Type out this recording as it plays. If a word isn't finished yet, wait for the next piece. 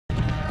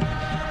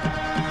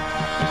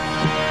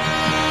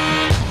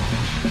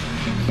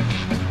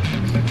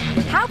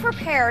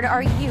prepared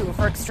are you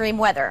for extreme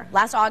weather?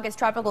 Last August,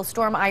 Tropical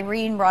Storm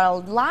Irene brought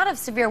a lot of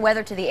severe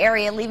weather to the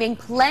area, leaving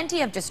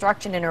plenty of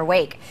destruction in her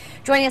wake.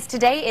 Joining us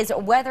today is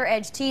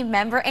WXedge team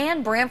member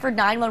and Brantford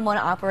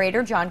 911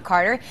 operator John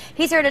Carter.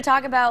 He's here to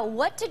talk about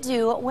what to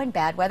do when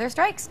bad weather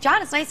strikes.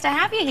 John, it's nice to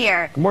have you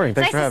here. Good morning.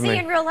 Thanks for having me. Nice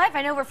to see you in real life.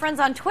 I know we're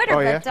friends on Twitter,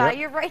 but Yep.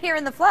 you're right here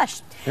in the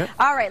flesh. Yep.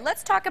 All right,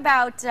 let's talk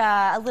about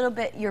a little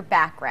bit your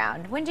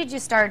background. When did you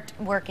start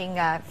working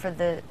for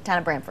the town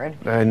of Brantford?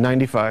 In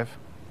 '95.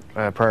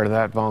 Prior to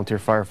that, volunteer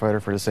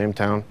firefighter for the same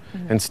town,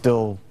 and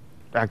still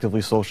actively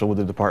social with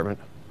the department.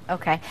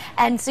 Okay,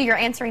 and so you're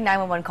answering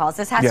 911 calls.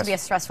 This has to be a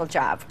stressful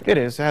job. It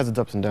is. It has its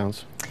ups and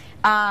downs.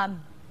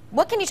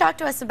 What can you talk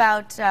to us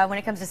about when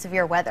it comes to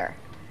severe weather?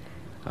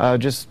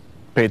 Just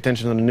pay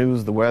attention to the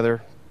news, the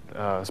weather,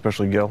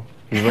 especially Gil.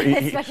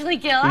 Especially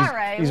Gil, all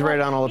right. He's right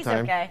on all the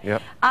time. Okay.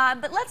 Yep.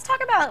 But let's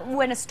talk about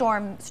when a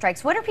storm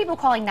strikes. What are people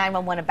calling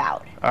 911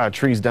 about?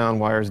 Trees down,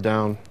 wires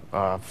down,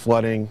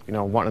 flooding,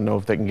 wanting to know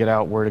if they can get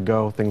out, where to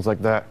go, things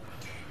like that.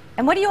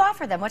 And what do you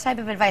offer them? What type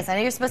of advice? I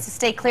know you're supposed to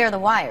stay clear of the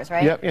wires,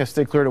 right? Yep, yeah,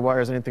 stay clear of the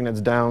wires. Anything that's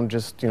down,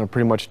 just,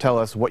 pretty much tell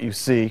us what you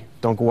see.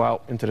 Don't go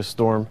out into the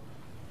storm.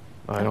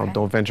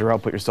 Don't venture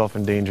out, put yourself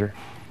in danger.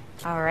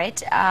 All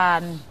right.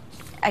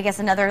 I guess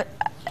another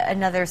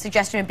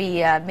suggestion would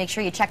be make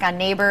sure you check on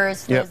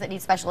neighbors, those that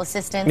need special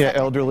assistance. Yeah,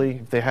 elderly,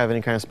 if they have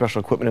any kind of special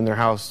equipment in their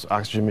house,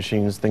 oxygen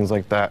machines, things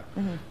like that,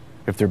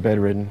 if they're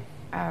bedridden.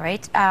 All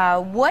right.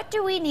 What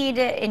do we need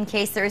in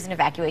case there is an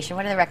evacuation?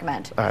 What do they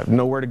recommend?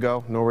 Know where to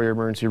go, know where your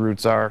emergency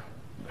routes are.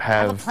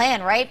 Have a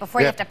plan, right?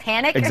 Before you have to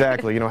panic?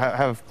 Exactly.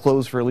 Have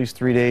clothes for at least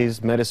 3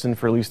 days, medicine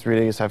for at least 3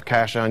 days, have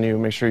cash on you,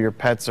 make sure your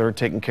pets are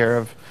taken care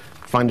of.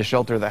 Find a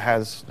shelter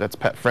that's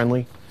pet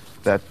friendly.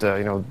 That,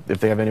 if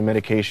they have any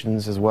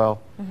medications as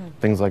well,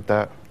 things like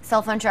that.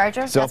 Cell phone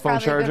charger? Cell phone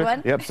charger. A good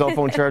one. Yep, cell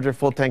phone charger,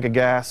 full tank of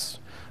gas,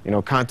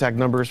 contact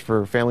numbers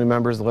for family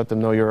members to let them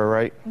know you're all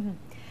right.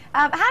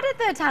 How did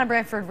the town of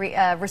Brantford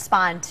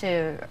respond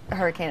to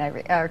Hurricane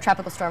Irene, or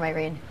Tropical Storm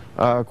Irene?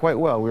 Quite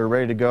well. We were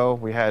ready to go.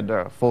 We had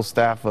a full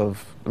staff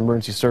of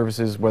emergency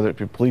services, whether it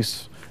be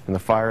police and the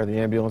fire, the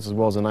ambulance, as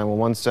well as the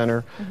 911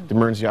 center. The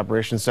emergency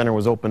operations center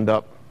was opened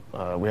up.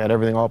 We had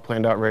everything all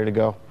planned out, ready to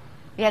go.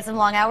 You had some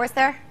long hours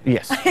there?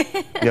 Yes.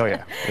 Oh,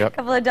 yeah. Yep. A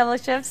couple of double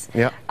shifts?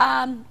 Yep.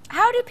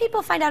 How do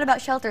people find out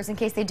about shelters in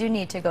case they do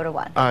need to go to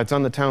one? It's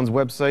on the town's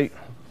website.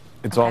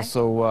 It's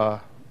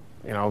also,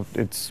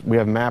 we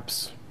have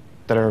maps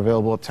that are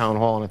available at Town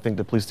Hall, and I think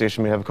the police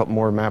station may have a couple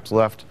more maps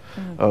left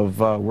of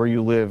where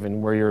you live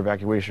and where your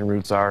evacuation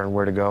routes are and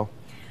where to go.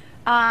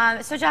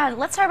 So, John,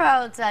 let's talk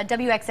about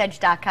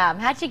WXedge.com.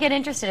 How did you get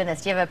interested in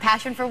this? Do you have a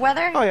passion for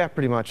weather? Oh, yeah,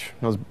 pretty much.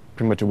 I was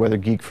pretty much a weather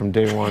geek from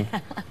day one.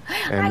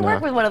 And, I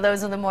work with one of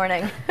those in the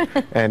morning.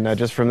 And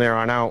just from there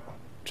on out,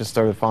 just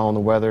started following the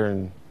weather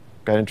and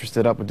got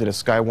interested up. I did a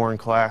Skywarn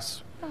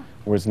class,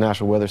 where it's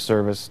National Weather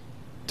Service,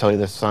 tell you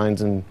the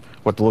signs and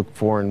what to look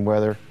for in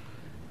weather,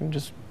 and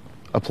just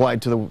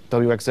applied to the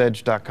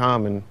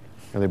WXedge.com, and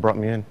they brought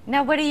me in.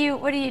 Now, what are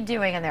you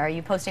doing in there? Are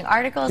you posting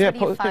articles? Yeah,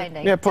 what are you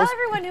finding? Yeah, Tell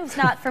everyone who's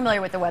not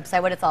familiar with the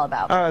website what it's all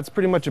about. It's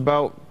pretty much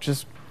about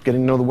just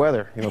getting to know the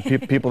weather.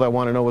 People that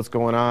want to know what's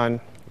going on.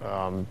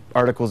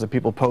 Articles that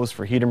people post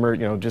for heat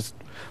just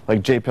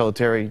like Jay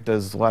Pelletieri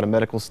does a lot of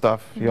medical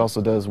stuff. He also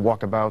does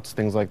walkabouts,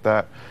 things like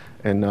that.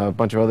 And a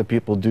bunch of other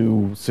people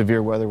do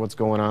severe weather, what's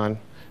going on,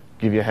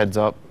 give you a heads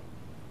up.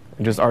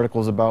 And just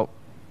articles about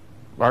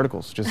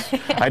articles. Just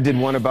I did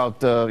one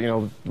about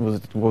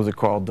what was it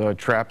called?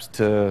 Traps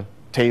to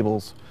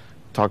tables,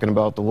 talking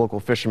about the local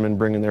fishermen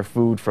bringing their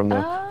food from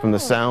the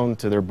sound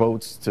to their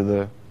boats to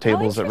the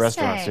tables at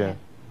restaurants. Yeah.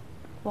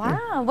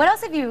 Wow. What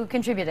else have you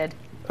contributed?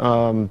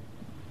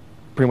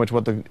 Pretty much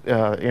what the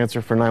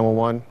answer for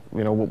 911.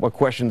 What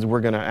questions we're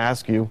going to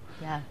ask you.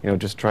 Yeah.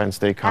 Just try and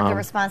stay calm. Have the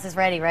responses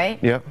ready, right?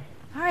 Yep.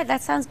 All right,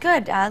 that sounds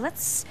good.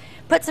 Let's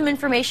put some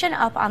information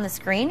up on the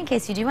screen in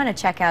case you do want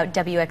to check out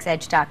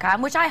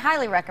WXedge.com, which I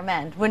highly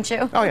recommend, wouldn't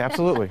you? Oh, yeah,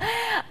 absolutely.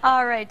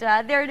 All right,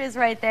 there it is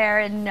right there.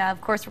 And,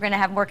 of course, we're going to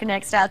have more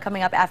Connect Style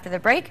coming up after the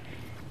break.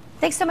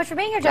 Thanks so much for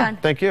being here, John. Yeah,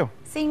 thank you.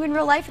 Seeing you in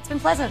real life, it's been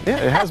pleasant. Yeah,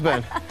 it has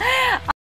been.